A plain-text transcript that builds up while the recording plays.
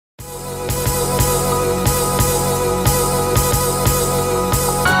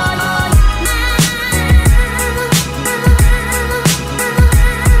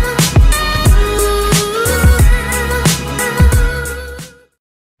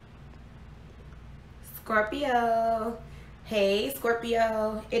Scorpio. Hey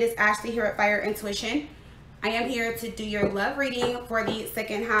Scorpio, it is Ashley here at Fire Intuition. I am here to do your love reading for the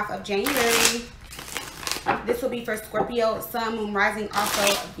second half of January. This will be for Scorpio, Sun, Moon, Rising,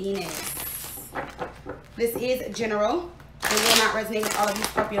 also Venus. This is general. It will not resonate with all of you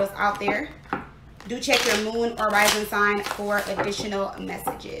Scorpios out there. Do check your moon or rising sign for additional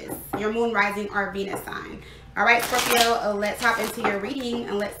messages. Your moon, rising, or Venus sign. All right, Scorpio, let's hop into your reading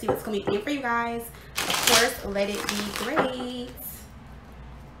and let's see what's coming in for you guys. Of course, let it be great.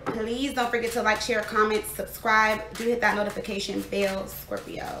 Please don't forget to like, share, comment, subscribe. Do hit that notification bell,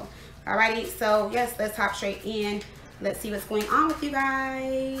 Scorpio. Alrighty, so yes, let's hop straight in. Let's see what's going on with you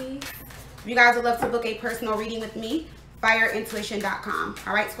guys. If you guys would love to book a personal reading with me, fireintuition.com.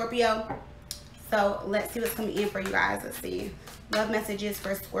 All right, Scorpio. So let's see what's coming in for you guys. Let's see. Love messages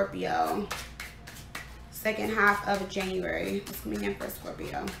for Scorpio. Second half of January. What's coming in for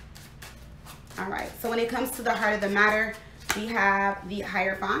Scorpio? All right. So when it comes to the heart of the matter, we have the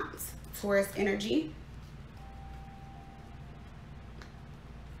Hierophant, Taurus energy.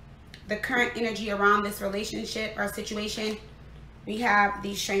 The current energy around this relationship or situation, we have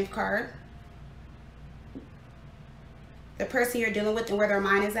the Strength card. The person you're dealing with and where their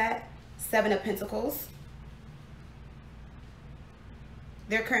mind is at, Seven of Pentacles.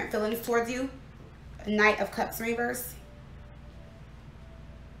 Their current feelings towards you, Knight of Cups in reverse.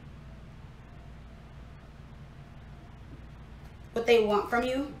 What they want from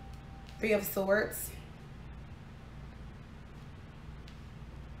you, Three of Swords.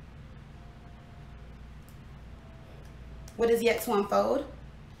 What is yet to unfold,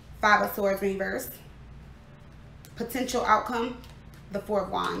 Five of Swords in reverse. Potential outcome, the Four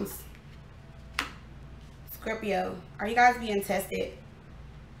of Wands. Scorpio, are you guys being tested?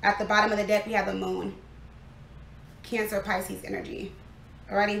 At the bottom of the deck, we have the Moon. Cancer, Pisces energy.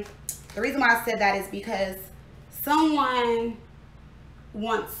 Alrighty? The reason why I said that is because someone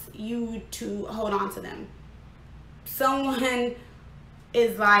wants you to hold on to them. Someone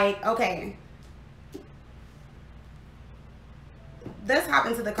is like, okay, let's hop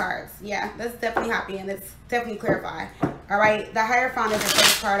into the cards. Yeah, let's definitely hop in. Let's definitely clarify. All right, the Hierophant is the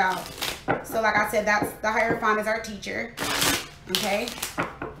first card out. So like I said, that's the Hierophant is our teacher. Okay.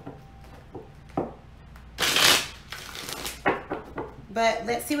 But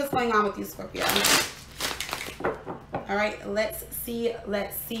let's see what's going on with you, Scorpio. All right, let's see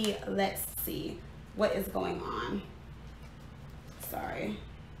what is going on. Sorry.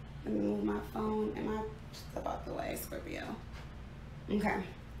 Let me move my phone and my stuff out the way, Scorpio. Okay.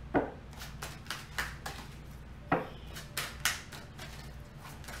 All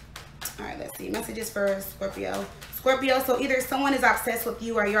right, let's see. Messages for Scorpio. Scorpio, so either someone is obsessed with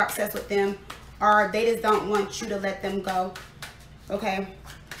you or you're obsessed with them, or they just don't want you to let them go. Okay?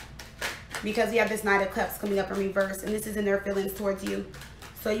 Because we have this Knight of Cups coming up in reverse, and this is in their feelings towards you.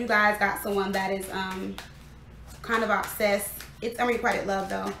 So you guys got someone that is kind of obsessed. It's unrequited love,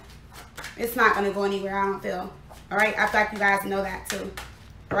 though. It's not going to go anywhere, I don't feel. All right, I feel like you guys know that too.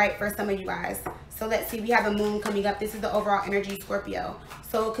 All right, for some of you guys. So let's see, we have the Moon coming up. This is the overall energy, Scorpio.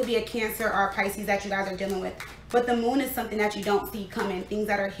 So it could be a Cancer or a Pisces that you guys are dealing with. But the Moon is something that you don't see coming, things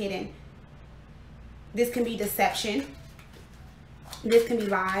that are hidden. This can be deception. This can be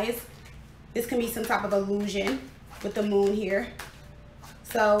lies. This can be some type of illusion with the Moon here.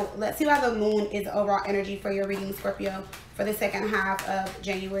 So let's see why the Moon is the overall energy for your reading, Scorpio, for the second half of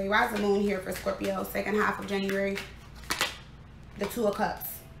January. Why is the Moon here for Scorpio, second half of January? The Two of Cups.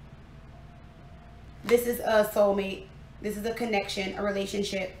 This is a soulmate. This is a connection, a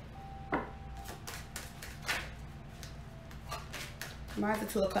relationship. Why is the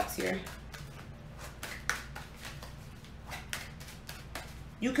Two of Cups here?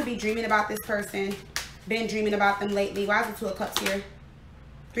 You could be dreaming about this person, been dreaming about them lately. Why is the Two of Cups here?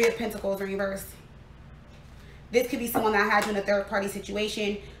 Three of Pentacles in reverse. This could be someone that had you in a third party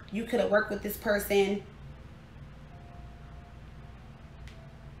situation. You could have worked with this person.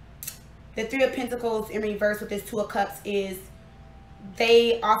 The Three of Pentacles in reverse with this Two of Cups is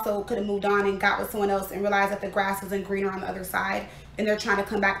they also could have moved on and got with someone else and realized that the grass wasn't greener on the other side, and they're trying to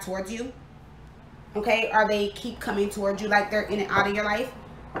come back towards you. Okay, or they keep coming towards you like they're in and out of your life.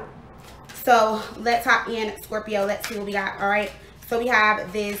 So let's hop in, Scorpio. Let's see what we got. All right, so we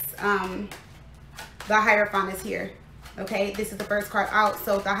have this the Hierophant is here. Okay, this is the first card out.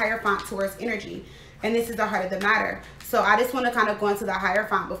 So the Hierophant, Taurus energy, and this is the heart of the matter. So I just want to kind of go into the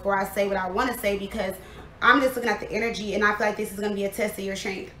Hierophant before I say what I want to say, because I'm just looking at the energy and I feel like this is going to be a test of your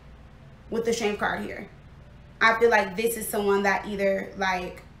strength with the Strength card here. I feel like this is someone that either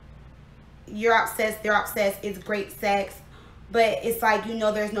like you're obsessed, they're obsessed, it's great sex, but it's like, you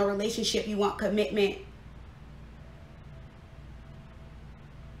know, there's no relationship, you want commitment,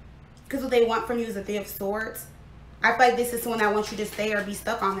 Because what they want from you is the Three of Swords. I feel like this is someone that wants you to stay or be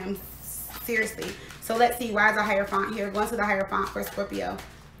stuck on them. Seriously. So let's see. Why is the Hierophant here? Going to the Hierophant for Scorpio.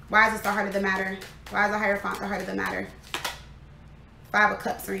 Why is this the heart of the matter? Why is the Hierophant the heart of the matter? Five of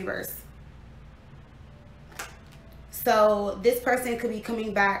Cups in reverse. So this person could be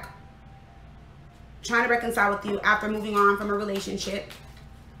coming back, trying to reconcile with you after moving on from a relationship.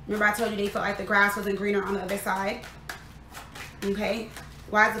 Remember I told you they felt like the grass wasn't greener on the other side. Okay.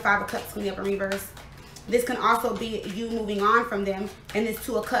 Why is the Five of Cups coming up in reverse? This can also be you moving on from them, and this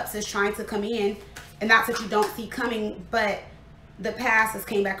Two of Cups is trying to come in, and that's what you don't see coming, but the past has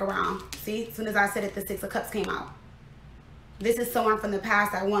came back around. See, as soon as I said it, the Six of Cups came out. This is someone from the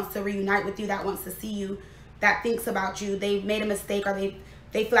past that wants to reunite with you, that wants to see you, that thinks about you. They made a mistake, or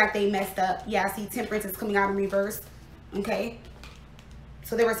they feel like they messed up. Yeah, see, Temperance is coming out in reverse. Okay.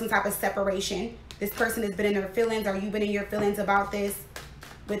 So there was some type of separation. This person has been in their feelings, or you've been in your feelings about this,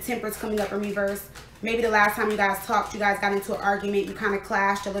 with Temperance coming up in reverse. Maybe the last time you guys talked, you guys got into an argument. You kind of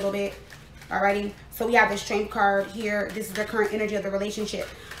clashed a little bit. Alrighty. So we have the Strength card here. This is the current energy of the relationship.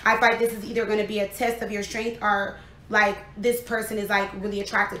 I feel like this is either going to be a test of your strength, or like this person is like really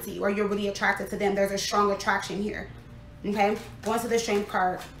attracted to you, or you're really attracted to them. There's a strong attraction here. Okay. Going to the Strength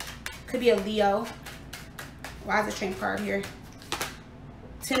card. Could be a Leo. Why is the Strength card here?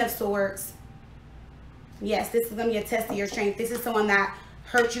 Ten of Swords. Yes, this is going to be a test of your strength. This is someone that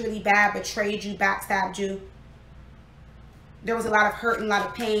hurt you really bad, betrayed you, backstabbed you. There was a lot of hurt and a lot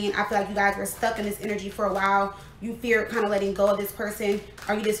of pain. I feel like you guys were stuck in this energy for a while. You feared kind of letting go of this person,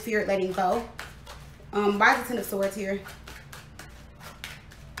 or you just feared letting go. Why is the Ten of Swords here?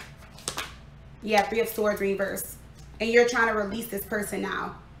 Yeah, Three of Swords reverse. And you're trying to release this person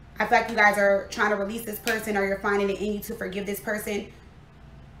now. I feel like you guys are trying to release this person, or you're finding it in you to forgive this person.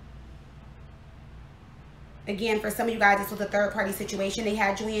 Again, for some of you guys, this was a third-party situation they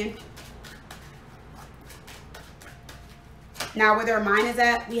had you in. Now, where their mind is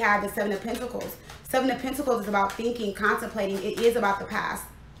at, we have the Seven of Pentacles. Seven of Pentacles is about thinking, contemplating. It is about the past.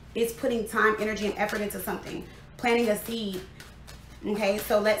 It's putting time, energy, and effort into something. Planting a seed. Okay,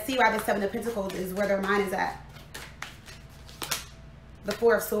 so let's see why the Seven of Pentacles is where their mind is at. The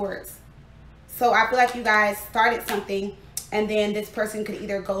Four of Swords. So I feel like you guys started something, and then this person could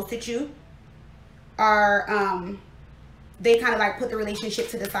either ghosted you, or they kind of like put the relationship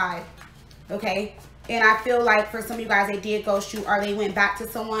to the side. Okay. And I feel like for some of you guys, they did ghost you, or they went back to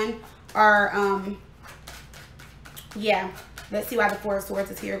someone, or yeah. Let's see why the Four of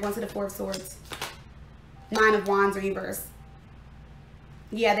Swords is here. Going to the Four of Swords. Nine of Wands reverse.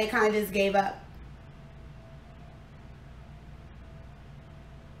 Yeah, they kind of just gave up.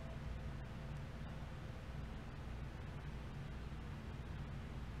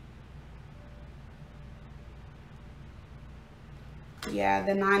 Yeah,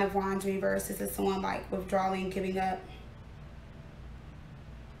 the Nine of Wands reverse. This is someone like withdrawing, giving up.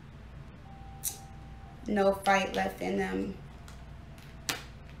 No fight left in them.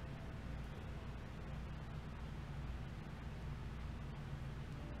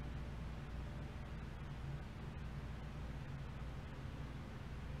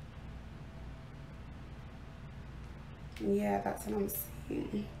 Yeah, that's what I'm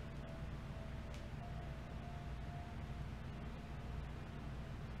seeing.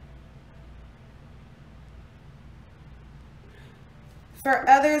 For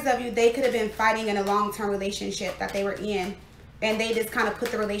others of you, they could have been fighting in a long-term relationship that they were in, and they just kind of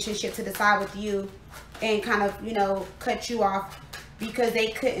put the relationship to the side with you and kind of, you know, cut you off because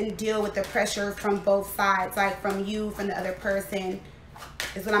they couldn't deal with the pressure from both sides, like from you, from the other person,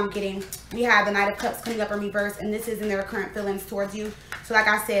 is what I'm getting. We have the Knight of Cups coming up in reverse, and this is in their current feelings towards you. So like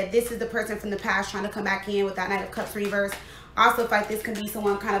I said, this is the person from the past trying to come back in with that Knight of Cups reverse. Also, like this can be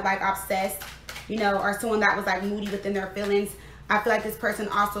someone kind of like obsessed, you know, or someone that was like moody within their feelings. I feel like this person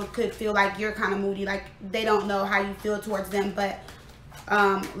also could feel like you're kind of moody, like they don't know how you feel towards them. But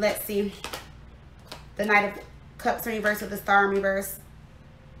let's see. The Knight of Cups in reverse with the Star in reverse.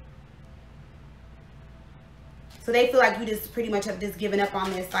 So they feel like you just pretty much have just given up on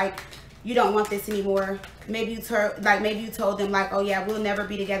this. Like you don't want this anymore. Maybe you told them like, oh yeah, we'll never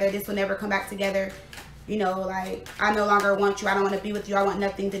be together. This will never come back together. You know, like, I no longer want you. I don't want to be with you. I want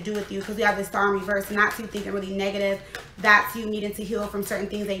nothing to do with you. Because we have the Star in reverse. And that's you thinking really negative. That's you needing to heal from certain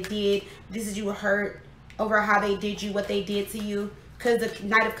things they did. This is you hurt over how they did you, what they did to you. Because the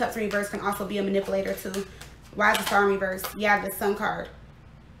Knight of Cups in reverse can also be a manipulator too. Why is the Star in reverse? Yeah, the Sun card.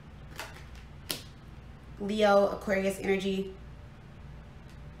 Leo, Aquarius energy.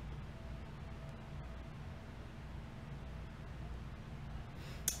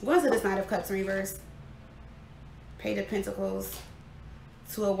 Going to this Knight of Cups in reverse. Page of Pentacles.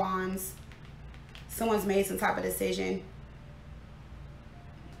 Two of Wands. Someone's made some type of decision.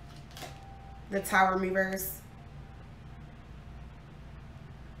 The Tower in reverse.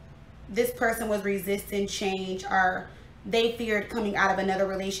 This person was resisting change, or they feared coming out of another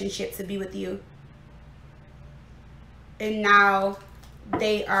relationship to be with you. And now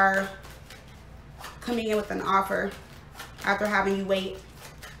they are coming in with an offer after having you wait.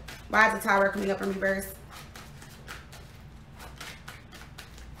 Why is the Tower coming up in reverse?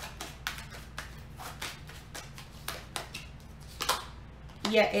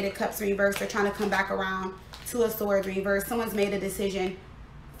 Yeah, Eight of Cups in reverse. They're trying to come back around. Two of Swords in reverse. Someone's made a decision.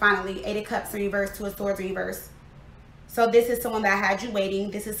 Finally, Eight of Cups in reverse. Two of Swords in reverse. So this is someone that had you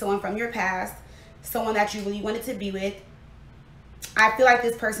waiting. This is someone from your past. Someone that you really wanted to be with. I feel like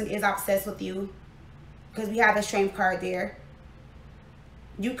this person is obsessed with you, because we have the Strength card there.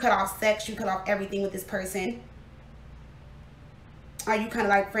 You cut off sex. You cut off everything with this person. Or you kind of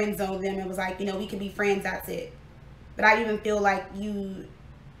like friend zoned them and was like, you know, we can be friends. That's it. But I even feel like you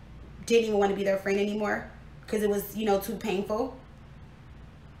didn't even want to be their friend anymore, because it was, you know, too painful.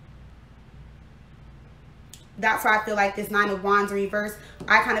 That's why I feel like this Nine of Wands in reverse.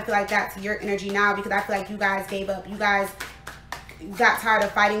 I kind of feel like that's your energy now, because I feel like you guys gave up. You guys got tired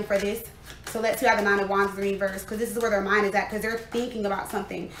of fighting for this. So let's see how the Nine of Wands in reverse, because this is where their mind is at, because they're thinking about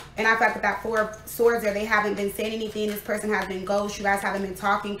something. And I feel like with that Four of Swords there, they haven't been saying anything. This person has been ghost. You guys haven't been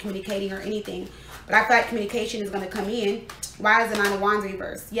talking, communicating, or anything. But I feel like communication is going to come in. Why is the Nine of Wands in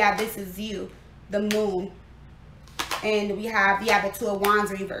reverse? Yeah, this is you, the Moon. And we have, yeah, the Two of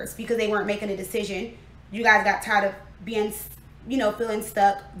Wands in reverse, because they weren't making a decision. You guys got tired of being, you know, feeling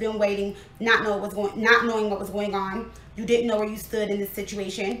stuck, been waiting, not knowing what was going on. You didn't know where you stood in this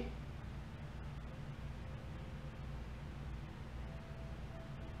situation.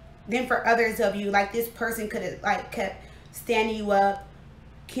 Then for others of you, like this person could have like kept standing you up,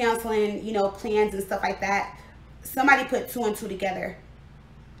 canceling, you know, plans and stuff like that. Somebody put two and two together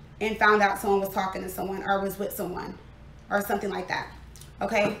and found out someone was talking to someone or was with someone or something like that.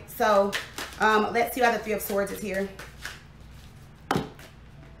 Okay, so let's see how the Three of Swords is here.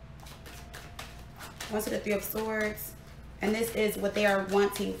 Once to the Three of Swords, and this is what they are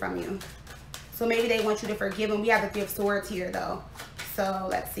wanting from you. So maybe they want you to forgive them. We have the Three of Swords here though. So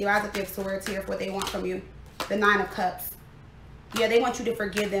let's see, why is the Three of Swords here for what they want from you? The Nine of Cups. Yeah, they want you to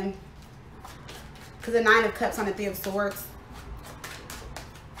forgive them, because the Nine of Cups on the Three of Swords.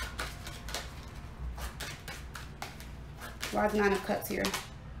 Why is the Nine of Cups here?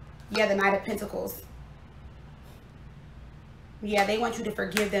 Yeah, the Knight of Pentacles. Yeah, they want you to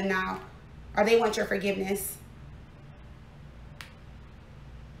forgive them now, or they want your forgiveness.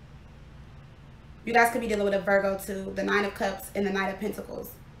 You guys could be dealing with a Virgo too. The Nine of Cups and the Knight of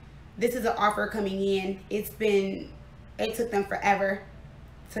Pentacles. This is an offer coming in. It took them forever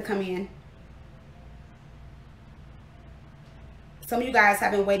to come in. Some of you guys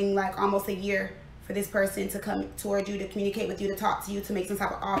have been waiting like almost a year for this person to come toward you, to communicate with you, to talk to you, to make some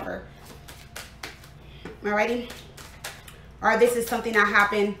type of offer. Alrighty? Or this is something that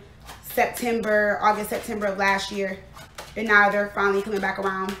happened August, September of last year. And now they're finally coming back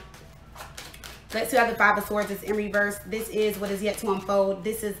around. Let's see how the Five of Swords is in reverse. This is what is yet to unfold.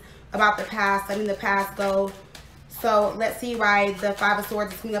 This is about the past, letting the past go. So let's see why the Five of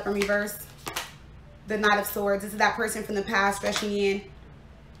Swords is coming up in reverse. The Knight of Swords. This is that person from the past rushing in.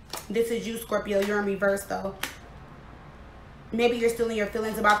 This is you, Scorpio. You're in reverse though. Maybe you're still in your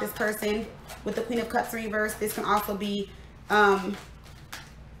feelings about this person. With the Queen of Cups in reverse, this can also be, well,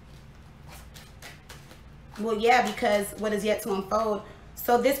 yeah, because what is yet to unfold.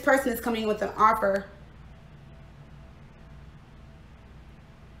 So this person is coming with an offer.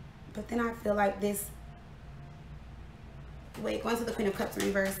 But then I feel like this, wait, going to the Queen of Cups in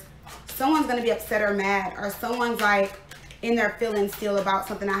reverse. Someone's going to be upset or mad, or someone's like in their feelings still about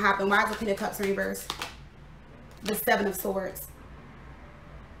something that happened. Why is the Queen of Cups in reverse? The Seven of Swords.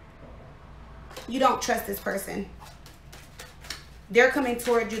 You don't trust this person. They're coming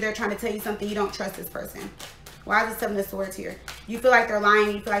toward you. They're trying to tell you something. You don't trust this person. Why is the Seven of Swords here? You feel like they're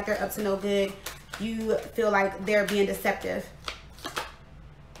lying. You feel like they're up to no good. You feel like they're being deceptive.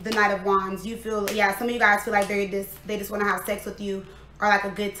 The Knight of Wands. You feel, yeah, some of you guys feel like they just want to have sex with you, or like a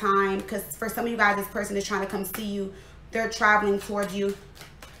good time. Because for some of you guys, this person is trying to come see you. They're traveling towards you.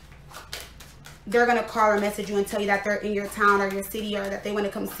 They're going to call or message you and tell you that they're in your town or your city, or that they want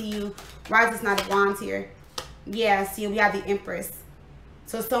to come see you. Why is this Knight of Wands here? Yeah, see, we have the Empress.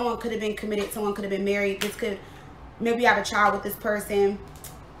 So someone could have been committed. Someone could have been married. This could, maybe you have a child with this person,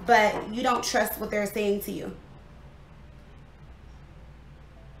 but you don't trust what they're saying to you.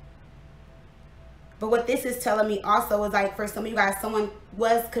 But what this is telling me also is like, for some of you guys, someone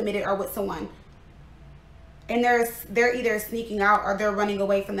was committed or with someone, and they're either sneaking out or they're running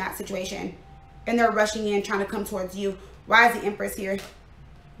away from that situation, and they're rushing in trying to come towards you. Why is the Empress here?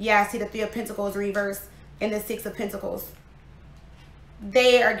 Yeah, I see the Three of Pentacles reversed and the Six of Pentacles.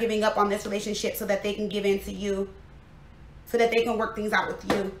 They are giving up on this relationship so that they can give in to you, so that they can work things out with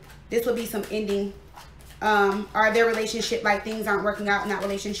you. This will be some ending, or their relationship, like things aren't working out in that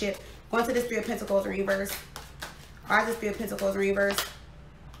relationship. Going to this Three of Pentacles in reverse. Why is this Three of Pentacles in reverse?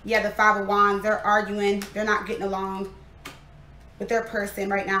 Yeah, the Five of Wands. They're arguing. They're not getting along with their person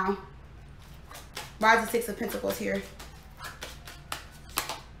right now. Why is the Six of Pentacles here?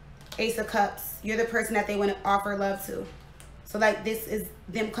 Ace of Cups. You're the person that they want to offer love to. So like, this is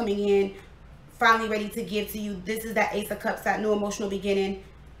them coming in, finally ready to give to you. This is that Ace of Cups, that new emotional beginning.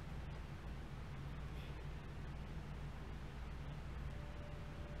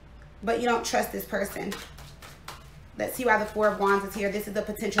 But you don't trust this person. Let's see why the Four of Wands is here. This is the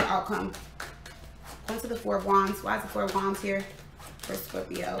potential outcome. Going to the Four of Wands. Why is the Four of Wands here for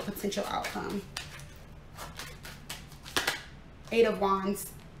Scorpio? Potential outcome. Eight of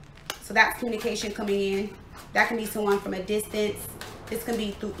Wands. So that's communication coming in. That can be someone from a distance. This can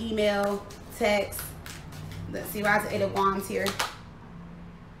be through email, text. Let's see, why is the Eight of Wands here?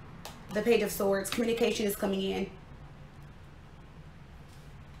 The Page of Swords. Communication is coming in.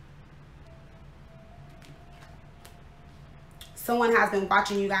 Someone has been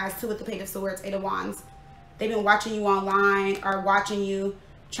watching you guys too with the Page of Swords, Eight of Wands. They've been watching you online or watching you,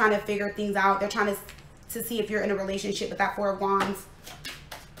 trying to figure things out. They're trying to see if you're in a relationship with that Four of Wands,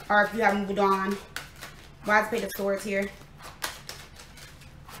 or if you haven't moved on. Why is the Page of Swords here?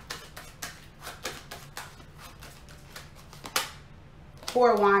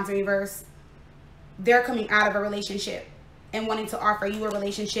 Four of Wands in reverse. They're coming out of a relationship and wanting to offer you a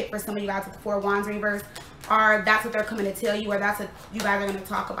relationship. For some of you guys with the Four of Wands in reverse, or that's what they're coming to tell you, or that's what you guys are going to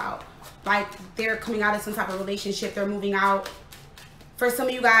talk about. Like, they're coming out of some type of relationship. They're moving out. For some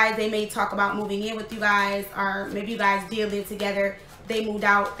of you guys, they may talk about moving in with you guys, or maybe you guys did live together. They moved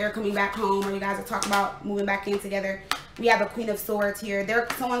out. They're coming back home, or you guys are talking about moving back in together. We have a Queen of Swords here.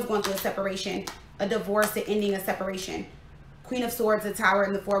 Someone's going through a separation, a divorce, the ending a separation. Queen of Swords, the Tower,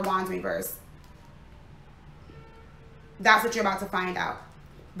 and the Four of Wands reverse. That's what you're about to find out.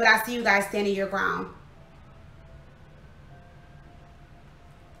 But I see you guys standing your ground.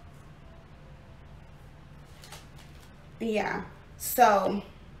 Yeah, so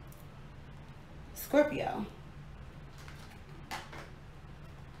Scorpio,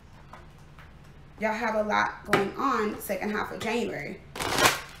 y'all have a lot going on second half of January.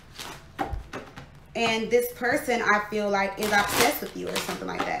 And this person, I feel like, is obsessed with you or something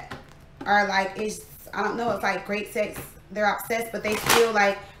like that. Or like, I don't know, it's like great sex. They're obsessed, but they feel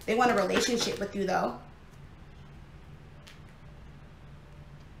like they want a relationship with you though.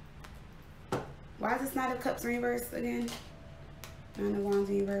 Why is this Knight of Cups reverse again? Nine of Wands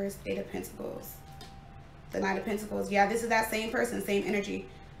reverse, Eight of Pentacles. The Knight of Pentacles. Yeah, this is that same person, same energy.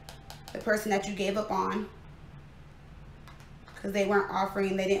 The person that you gave up on. Because they weren't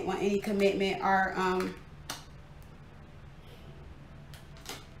offering, they didn't want any commitment, or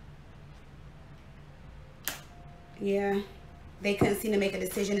yeah, they couldn't seem to make a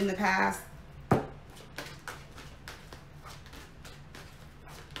decision in the past.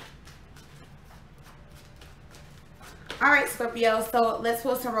 All right, Scorpio, so let's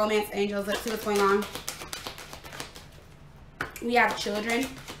pull some romance angels. Let's see what's going on. We have children,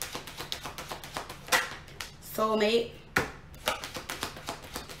 soulmate,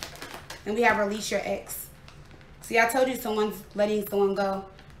 and we have release your ex. See, I told you someone's letting someone go,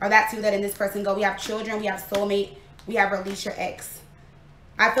 or that's you letting this person go. We have children, we have soulmate, we have release your ex.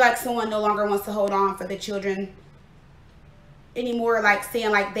 I feel like someone no longer wants to hold on for the children anymore, like saying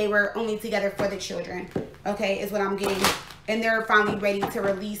like they were only together for the children, okay, is what I'm getting. And they're finally ready to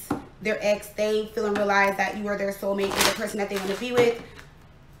release their ex. They feel and realize that you are their soulmate, you're the person that they want to be with,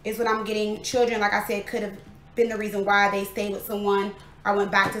 is what I'm getting. Children, like I said, could have been the reason why they stayed with someone or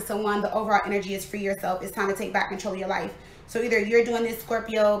went back to someone. The overall energy is free yourself. It's time to take back control of your life. So either you're doing this,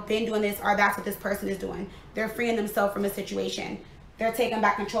 Scorpio, been doing this, or that's what this person is doing. They're freeing themselves from a situation. They're taking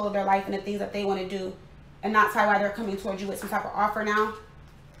back control of their life and the things that they want to do. And that's why they're coming towards you with some type of offer now.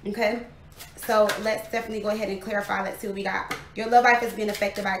 Okay? So let's definitely go ahead and clarify. Let's see what we got. Your love life is being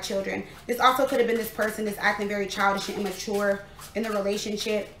affected by children. This also could have been this person that's acting very childish and immature in the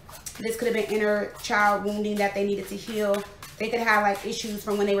relationship. This could have been inner child wounding that they needed to heal. They could have like issues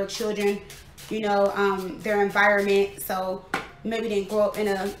from when they were children, you know, their environment. So maybe they didn't grow up in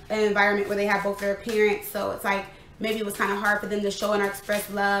an environment where they have both their parents. So it's like maybe it was kind of hard for them to show and express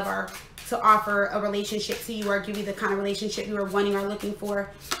love, or to offer a relationship to you or give you the kind of relationship you were wanting or looking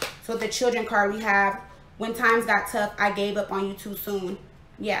for. So the children card, we have, when times got tough, I gave up on you too soon.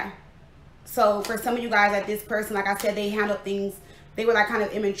 Yeah. So for some of you guys, like this person, like I said, they handled things, they were like kind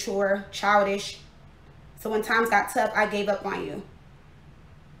of immature, childish. So when times got tough, I gave up on you.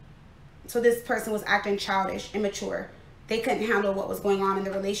 So this person was acting childish, immature. They couldn't handle what was going on in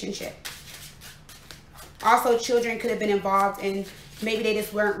the relationship. Also, children could have been involved, and maybe they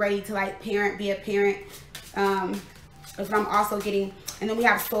just weren't ready to like be a parent. That's what I'm also getting. And then we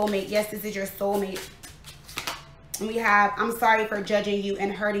have soulmate. Yes, this is your soulmate. And we have, I'm sorry for judging you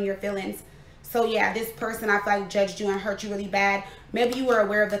and hurting your feelings. So yeah, this person, I feel like, judged you and hurt you really bad. Maybe you were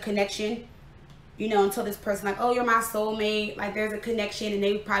aware of the connection, you know, until this person like, oh, you're my soulmate, like there's a connection, and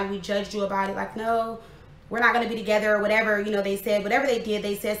they probably judged you about it, like, no, we're not going to be together, or whatever, you know, they said, whatever they did,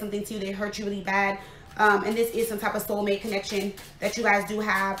 they said something to you, they hurt you really bad. And this is some type of soulmate connection that you guys do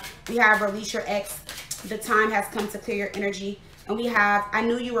have. We have release your ex. The time has come to clear your energy. And we have, I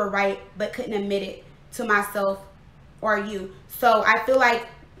knew you were right, but couldn't admit it to myself or you. So I feel like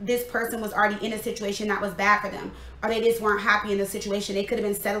this person was already in a situation that was bad for them, or they just weren't happy in the situation. They could have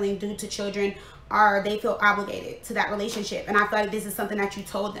been settling due to children, or they feel obligated to that relationship. And I feel like this is something that you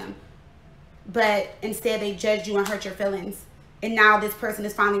told them, but instead they judged you and hurt your feelings. And now this person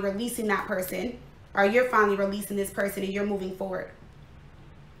is finally releasing that person, or you're finally releasing this person, and you're moving forward.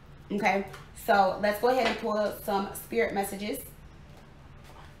 Okay, so let's go ahead and pull some spirit messages.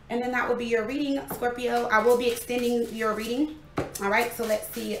 And then that will be your reading, Scorpio. I will be extending your reading. All right, so let's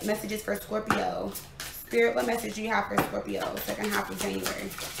see messages for Scorpio. Spirit, what message do you have for Scorpio, second half of January?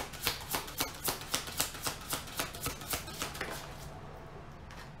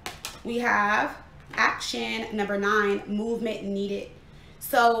 We have action number 9, movement needed.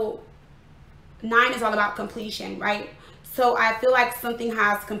 So 9 is all about completion, right? So I feel like something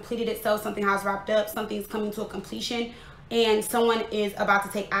has completed itself, something has wrapped up, something's coming to a completion, and someone is about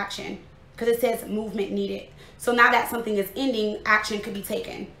to take action, because it says movement needed. So now that something is ending, action could be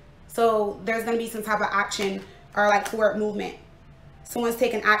taken. So there's going to be some type of action, or like forward movement. Someone's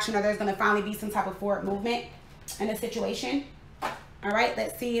taking action, or there's going to finally be some type of forward movement in a situation. All right,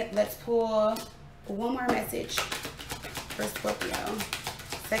 let's see. Let's pull one more message for Scorpio,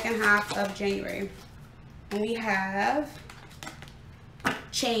 second half of January. And we have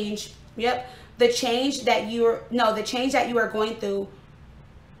change. Yep. The change that the change that you are going through.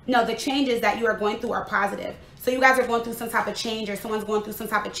 No, the changes that you are going through are positive. So you guys are going through some type of change, or someone's going through some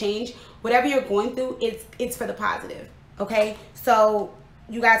type of change. Whatever you're going through, it's for the positive. Okay. So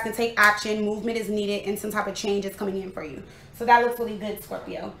you guys can take action, movement is needed, and some type of change is coming in for you. So that looks really good,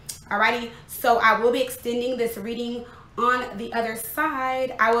 Scorpio. Alrighty. So I will be extending this reading. On the other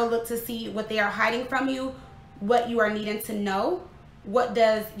side, I will look to see what they are hiding from you, what you are needing to know, what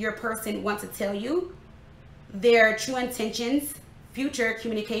does your person want to tell you, their true intentions, future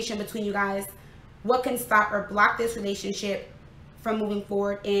communication between you guys, what can stop or block this relationship from moving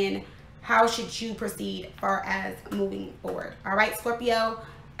forward, and how should you proceed as far as moving forward. All right, Scorpio,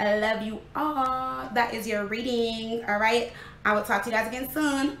 I love you all. That is your reading. All right, I will talk to you guys again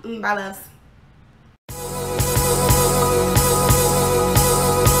soon. Bye, loves.